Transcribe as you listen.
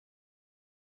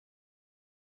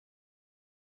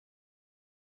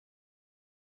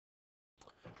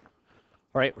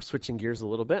All right, we're switching gears a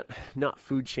little bit. Not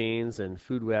food chains and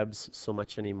food webs so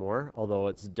much anymore, although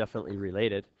it's definitely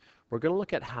related. We're going to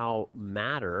look at how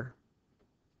matter,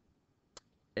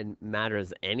 and matter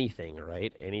is anything,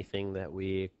 right? Anything that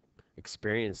we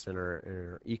experience in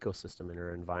our ecosystem, in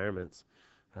our environments.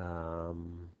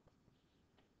 Um,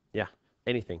 yeah,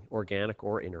 anything, organic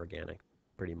or inorganic,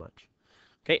 pretty much.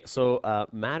 Okay, so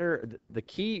matter, the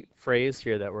key phrase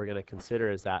here that we're going to consider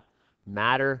is that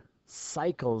matter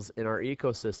cycles in our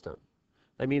ecosystem.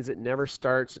 That means it never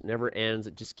starts, it never ends,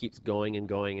 it just keeps going and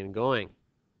going and going.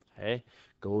 Okay?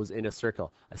 Goes in a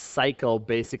circle. A cycle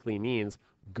basically means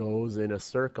goes in a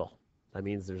circle. That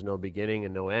means there's no beginning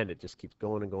and no end. It just keeps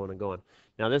going and going and going.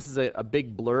 Now, this is a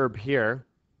big blurb here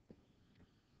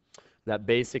that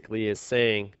basically is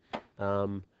saying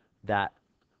that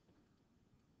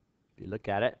if you look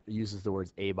at it, it uses the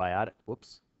words abiotic.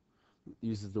 Whoops.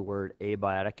 Uses the word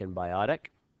abiotic and biotic.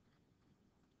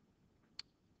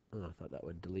 Oh, I thought that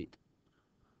would delete.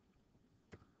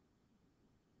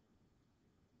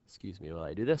 Excuse me while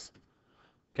I do this.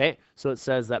 Okay, so it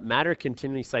says that matter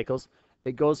continually cycles.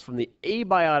 It goes from the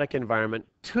abiotic environment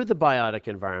to the biotic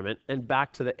environment and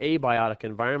back to the abiotic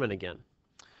environment again.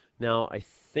 Now, I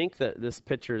think that this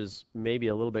picture is maybe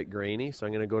a little bit grainy, so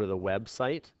I'm going to go to the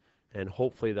website, and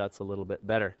hopefully that's a little bit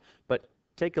better. But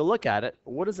take a look at it.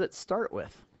 What does it start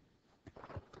with?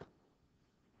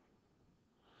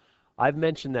 I've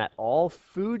mentioned that all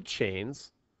food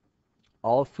chains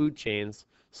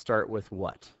start with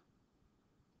what?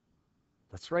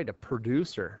 That's right, a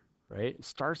producer, right? It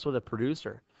starts with a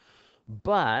producer.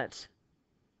 But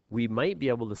we might be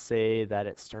able to say that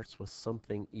it starts with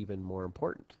something even more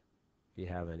important. Do you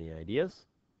have any ideas?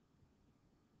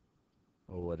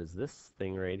 Oh, what is this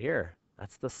thing right here?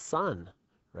 That's the sun,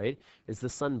 right? Is the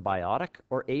sun biotic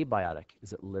or abiotic?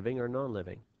 Is it living or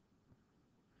non-living?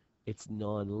 It's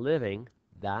non-living.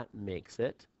 That makes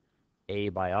it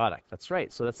abiotic. That's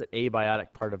right. So that's an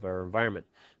abiotic part of our environment.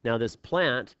 Now this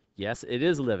plant, yes, it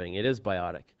is living. It is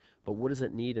biotic. But what does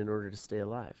it need in order to stay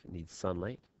alive? It needs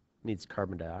sunlight, it needs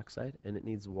carbon dioxide, and it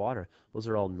needs water. Those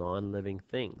are all non-living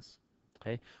things.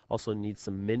 Okay? Also needs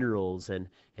some minerals and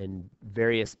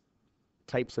various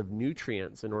types of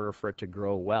nutrients in order for it to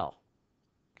grow well.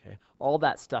 Okay? All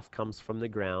that stuff comes from the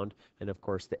ground, and of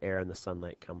course the air and the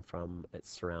sunlight come from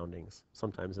its surroundings,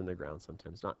 sometimes in the ground,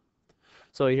 sometimes not.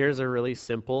 So here's a really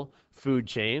simple food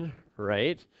chain,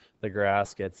 right? The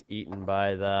grass gets eaten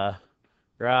by the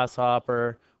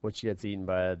grasshopper, which gets eaten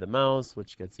by the mouse,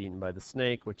 which gets eaten by the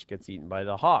snake, which gets eaten by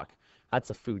the hawk. That's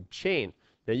a food chain.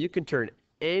 Now you can turn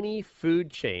any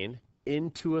food chain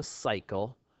into a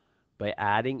cycle by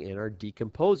adding in our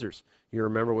decomposers. You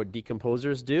remember what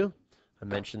decomposers do? I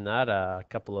mentioned that a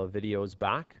couple of videos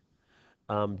back.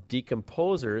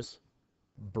 Decomposers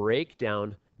break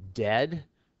down dead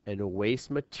and waste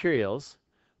materials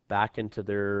back into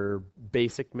their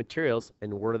basic materials,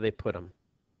 and where do they put them?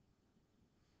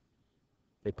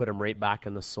 They put them right back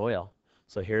in the soil.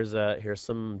 So here's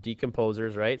some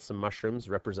decomposers, right? Some mushrooms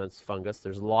represents fungus.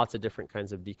 There's lots of different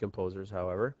kinds of decomposers,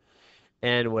 however.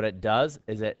 And what it does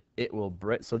is it will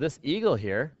break. So this eagle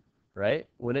here, right?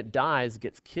 When it dies,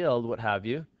 gets killed, what have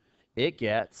you, it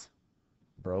gets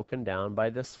broken down by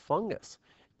this fungus.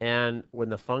 And when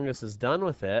the fungus is done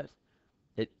with it,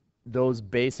 those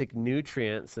basic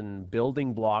nutrients and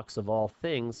building blocks of all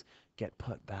things get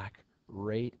put back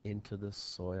right into the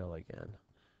soil again.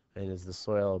 And is the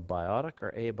soil biotic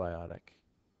or abiotic?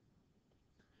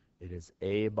 It is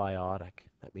abiotic.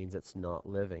 That means it's not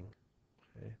living.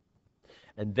 Okay?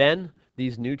 And then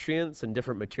these nutrients and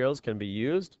different materials can be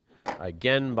used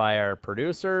again by our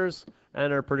producers,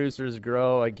 and our producers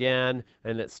grow again,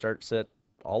 and it starts it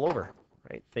all over,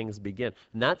 right? Things begin.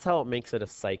 And that's how it makes it a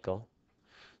cycle.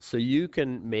 So you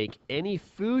can make any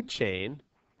food chain,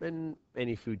 and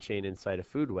any food chain inside a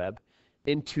food web,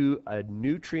 into a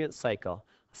nutrient cycle,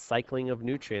 cycling of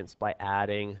nutrients by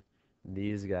adding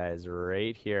these guys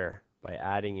right here, by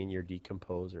adding in your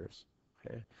decomposers.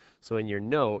 Okay? So in your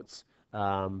notes,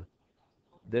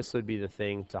 this would be the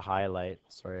thing to highlight.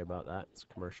 Sorry about that, it's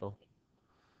commercial.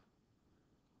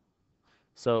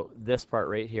 So this part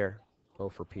right here, oh,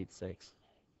 for Pete's sakes.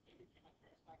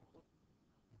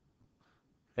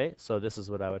 Okay, so this is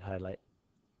what I would highlight.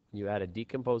 You add a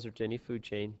decomposer to any food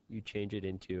chain, you change it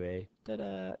into a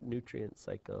ta-da, nutrient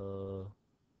cycle.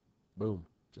 Boom,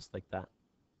 just like that.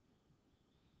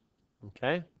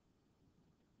 Okay?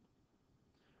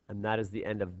 And that is the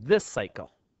end of this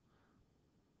cycle.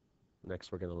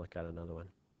 Next, we're going to look at another one.